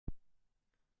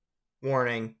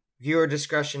Warning: viewer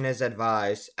discretion is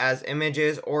advised, as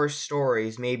images or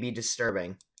stories may be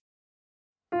disturbing.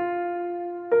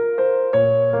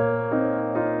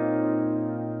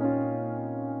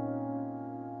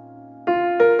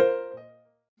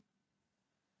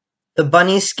 The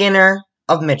Bunny Skinner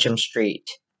of Mitcham Street.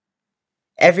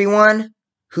 Everyone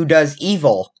who does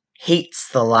evil hates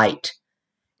the light,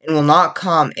 and will not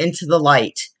come into the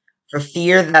light for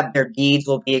fear that their deeds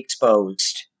will be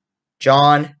exposed.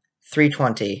 John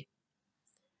 3:20.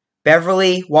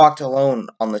 Beverly walked alone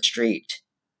on the street,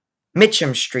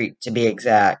 Mitcham Street to be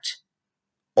exact,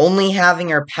 only having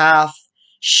her path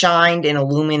shined and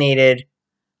illuminated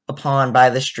upon by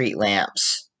the street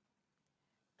lamps.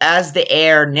 As the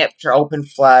air nipped her open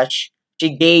flesh,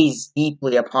 she gazed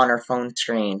deeply upon her phone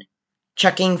screen,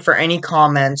 checking for any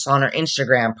comments on her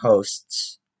Instagram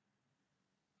posts.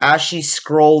 As she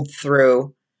scrolled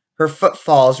through, her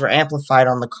footfalls were amplified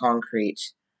on the concrete,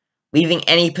 leaving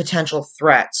any potential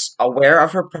threats aware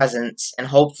of her presence and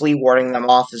hopefully warding them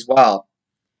off as well,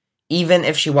 even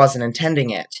if she wasn't intending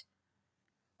it.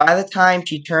 By the time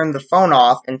she turned the phone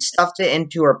off and stuffed it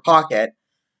into her pocket,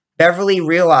 Beverly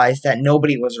realized that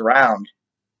nobody was around,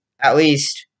 at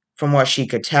least from what she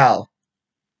could tell.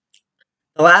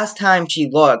 The last time she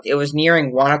looked, it was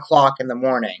nearing 1 o'clock in the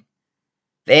morning.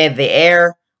 The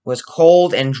air was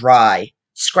cold and dry,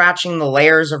 scratching the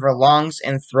layers of her lungs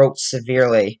and throat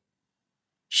severely.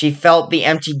 She felt the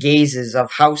empty gazes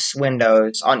of house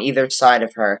windows on either side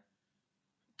of her,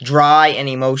 dry and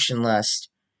emotionless,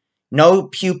 no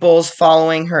pupils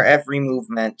following her every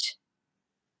movement.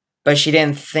 But she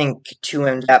didn't think too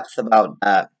in depth about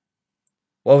that.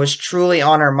 What was truly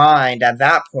on her mind at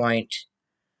that point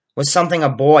was something a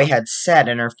boy had said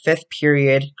in her 5th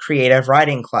period creative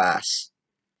writing class.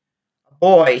 A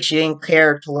boy she didn't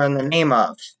care to learn the name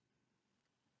of.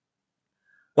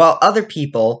 While other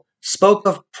people spoke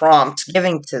of prompts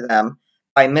given to them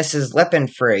by Mrs.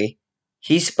 Lippenfree,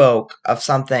 he spoke of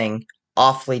something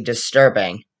awfully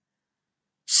disturbing.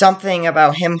 Something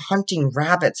about him hunting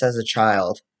rabbits as a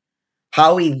child.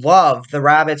 How he loved the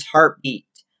rabbit's heartbeat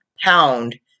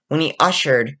pound when he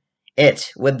ushered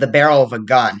it with the barrel of a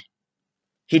gun.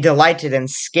 He delighted in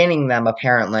skinning them,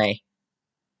 apparently,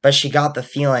 but she got the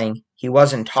feeling he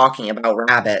wasn't talking about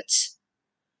rabbits.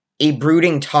 A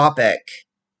brooding topic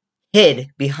hid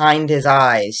behind his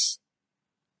eyes,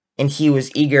 and he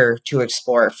was eager to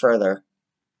explore it further.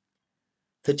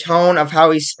 The tone of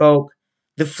how he spoke,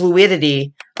 the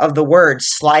fluidity of the words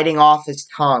sliding off his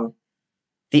tongue,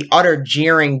 the utter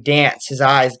jeering dance his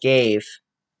eyes gave.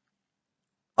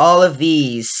 All of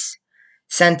these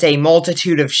sent a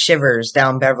multitude of shivers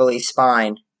down Beverly's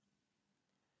spine.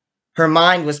 Her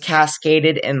mind was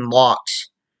cascaded and locked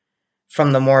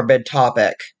from the morbid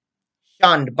topic,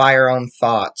 shunned by her own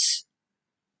thoughts.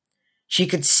 She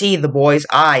could see the boy's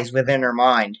eyes within her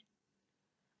mind.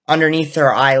 Underneath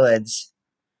her eyelids,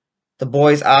 the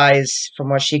boy's eyes, from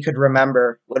what she could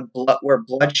remember, were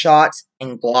bloodshot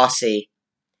and glossy,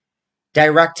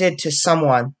 directed to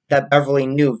someone that Beverly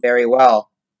knew very well.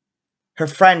 Her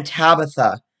friend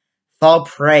Tabitha fell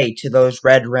prey to those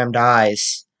red-rimmed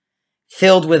eyes,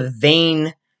 filled with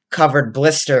vein-covered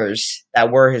blisters that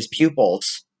were his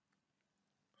pupils.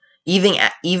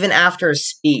 Even after his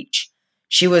speech,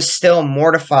 she was still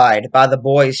mortified by the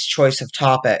boy's choice of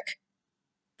topic.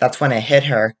 That's when it hit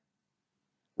her,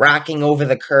 racking over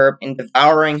the curb and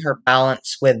devouring her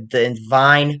balance with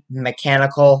divine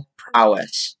mechanical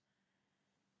prowess.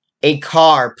 A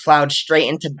car plowed straight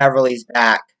into Beverly's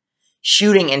back,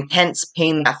 shooting intense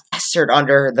pain that festered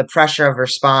under the pressure of her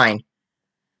spine.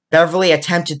 Beverly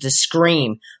attempted to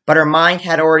scream, but her mind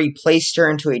had already placed her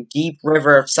into a deep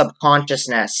river of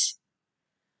subconsciousness.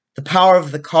 The power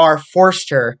of the car forced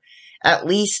her at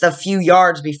least a few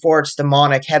yards before its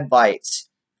demonic headlights,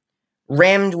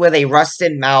 rimmed with a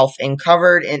rusted mouth and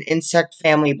covered in insect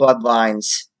family bloodlines.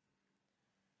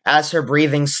 As her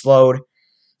breathing slowed,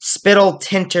 spittle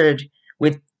tinted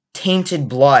with tainted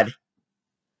blood,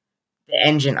 the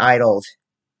engine idled,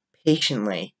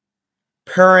 patiently,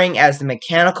 purring as the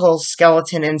mechanical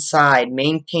skeleton inside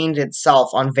maintained itself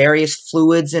on various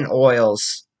fluids and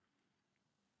oils.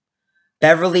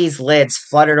 Beverly's lids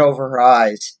fluttered over her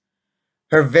eyes.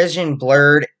 Her vision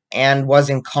blurred and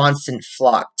was in constant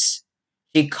flux.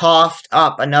 She coughed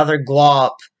up another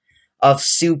glop of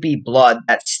soupy blood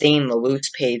that stained the loose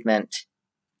pavement.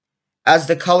 As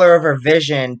the color of her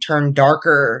vision turned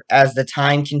darker as the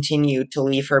time continued to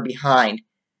leave her behind,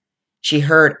 she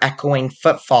heard echoing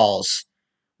footfalls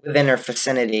within her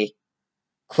vicinity,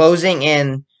 closing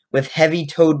in with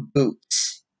heavy-toed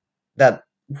boots that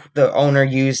the owner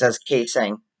used as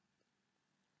casing.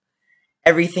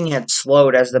 Everything had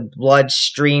slowed as the blood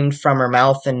streamed from her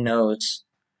mouth and nose.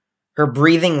 Her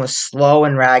breathing was slow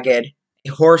and ragged, a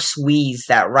hoarse wheeze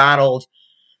that rattled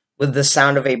with the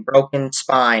sound of a broken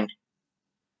spine.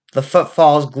 The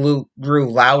footfalls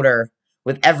grew louder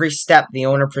with every step the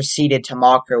owner proceeded to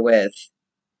mock her with.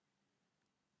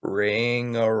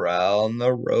 Ring around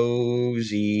the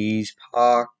rosies,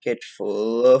 pocket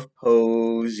full of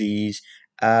posies,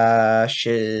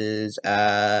 ashes,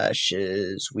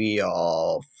 ashes, we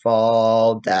all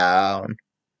fall down.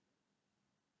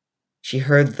 She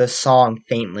heard the song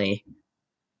faintly.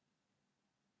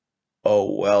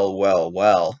 Oh, well, well,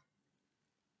 well.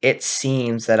 It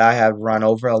seems that I have run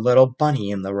over a little bunny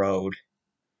in the road.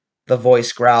 The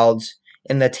voice growled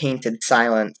in the tainted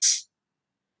silence.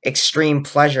 Extreme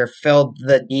pleasure filled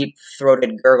the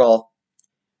deep-throated gurgle.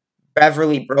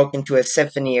 Beverly broke into a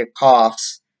symphony of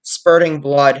coughs, spurting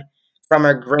blood from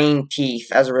her graying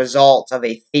teeth as a result of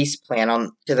a faceplant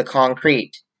onto the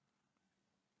concrete.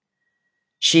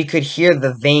 She could hear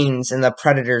the veins in the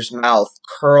predator's mouth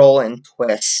curl and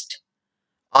twist.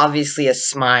 Obviously a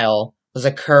smile was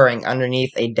occurring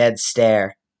underneath a dead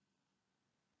stare.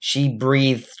 She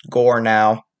breathed gore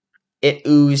now. It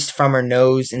oozed from her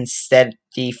nose in steady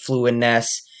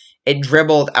fluidness. It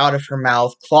dribbled out of her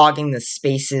mouth, clogging the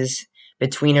spaces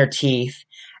between her teeth,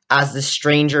 as the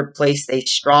stranger placed a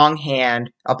strong hand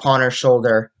upon her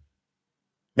shoulder.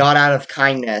 Not out of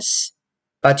kindness,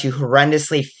 but to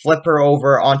horrendously flip her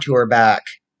over onto her back,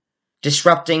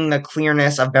 disrupting the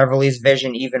clearness of Beverly's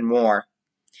vision even more.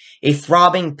 A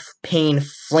throbbing pain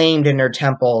flamed in her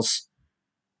temples.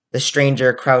 The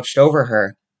stranger crouched over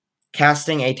her,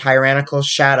 casting a tyrannical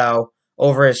shadow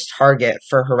over his target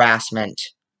for harassment.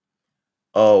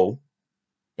 Oh,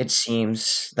 it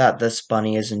seems that this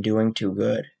bunny isn't doing too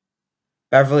good.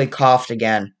 Beverly coughed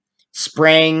again,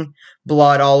 spraying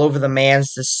blood all over the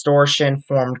man's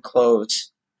distortion-formed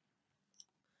clothes.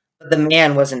 But the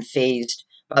man wasn't fazed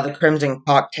by the crimson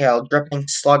cocktail dripping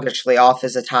sluggishly off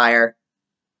his attire.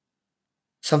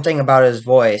 Something about his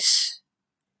voice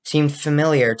seemed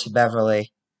familiar to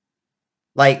Beverly,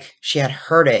 like she had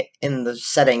heard it in the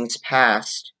settings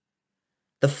past.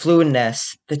 The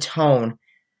fluidness, the tone,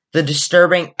 the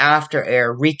disturbing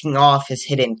after-air reeking off his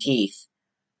hidden teeth.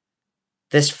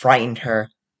 This frightened her.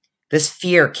 This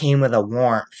fear came with a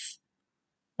warmth.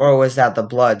 Or was that the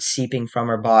blood seeping from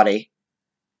her body?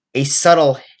 A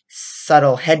subtle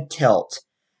head tilt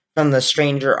from the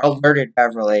stranger alerted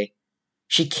Beverly.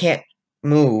 She can't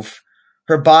move.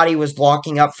 Her body was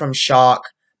locking up from shock.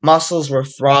 Muscles were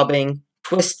throbbing,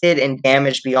 twisted and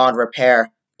damaged beyond repair,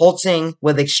 pulsing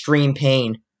with extreme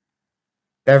pain.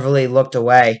 Beverly looked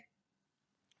away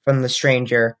from the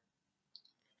stranger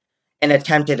and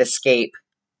attempted escape.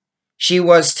 She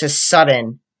was too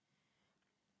sudden.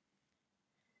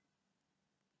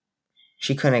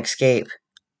 She couldn't escape.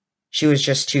 She was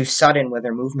just too sudden with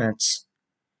her movements.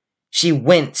 She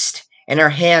winced, and her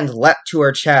hand leapt to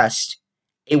her chest.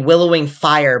 A willowing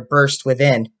fire burst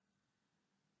within.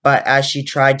 But as she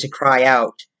tried to cry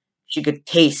out, she could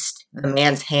taste the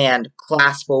man's hand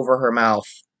clasp over her mouth.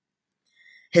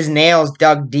 His nails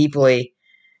dug deeply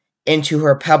into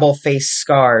her pebble-faced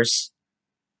scars.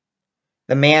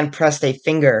 The man pressed a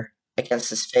finger against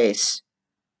his face.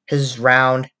 His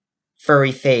round,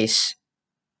 furry face.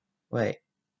 Wait,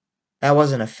 that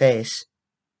wasn't a face.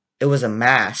 It was a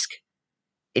mask.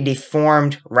 A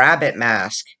deformed rabbit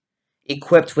mask,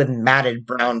 equipped with matted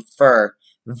brown fur,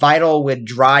 vital with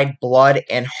dried blood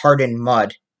and hardened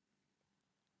mud.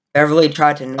 Beverly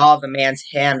tried to gnaw the man's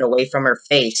hand away from her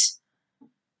face,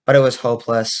 but it was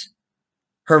hopeless.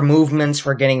 Her movements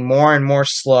were getting more and more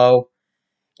slow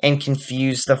and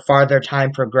confused the farther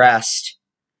time progressed.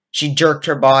 She jerked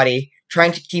her body,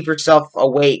 trying to keep herself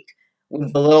awake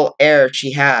with the little air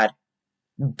she had,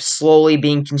 slowly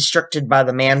being constricted by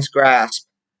the man's grasp.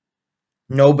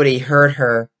 Nobody heard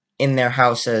her in their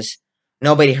houses.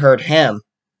 Nobody heard him.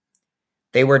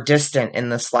 They were distant in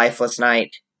this lifeless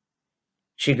night.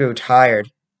 She grew tired,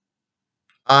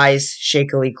 eyes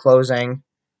shakily closing.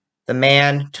 The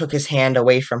man took his hand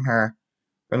away from her,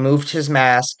 removed his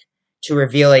mask to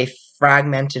reveal a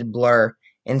fragmented blur,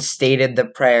 and stated the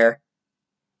prayer,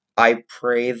 I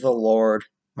pray the Lord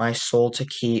my soul to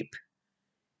keep.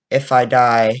 If I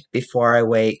die before I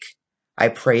wake, I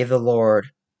pray the Lord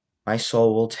my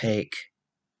soul will take.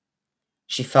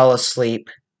 She fell asleep,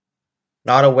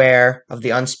 not aware of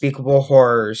the unspeakable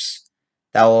horrors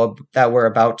that were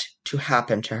about to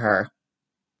happen to her.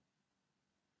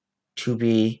 To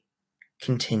be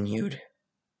continued.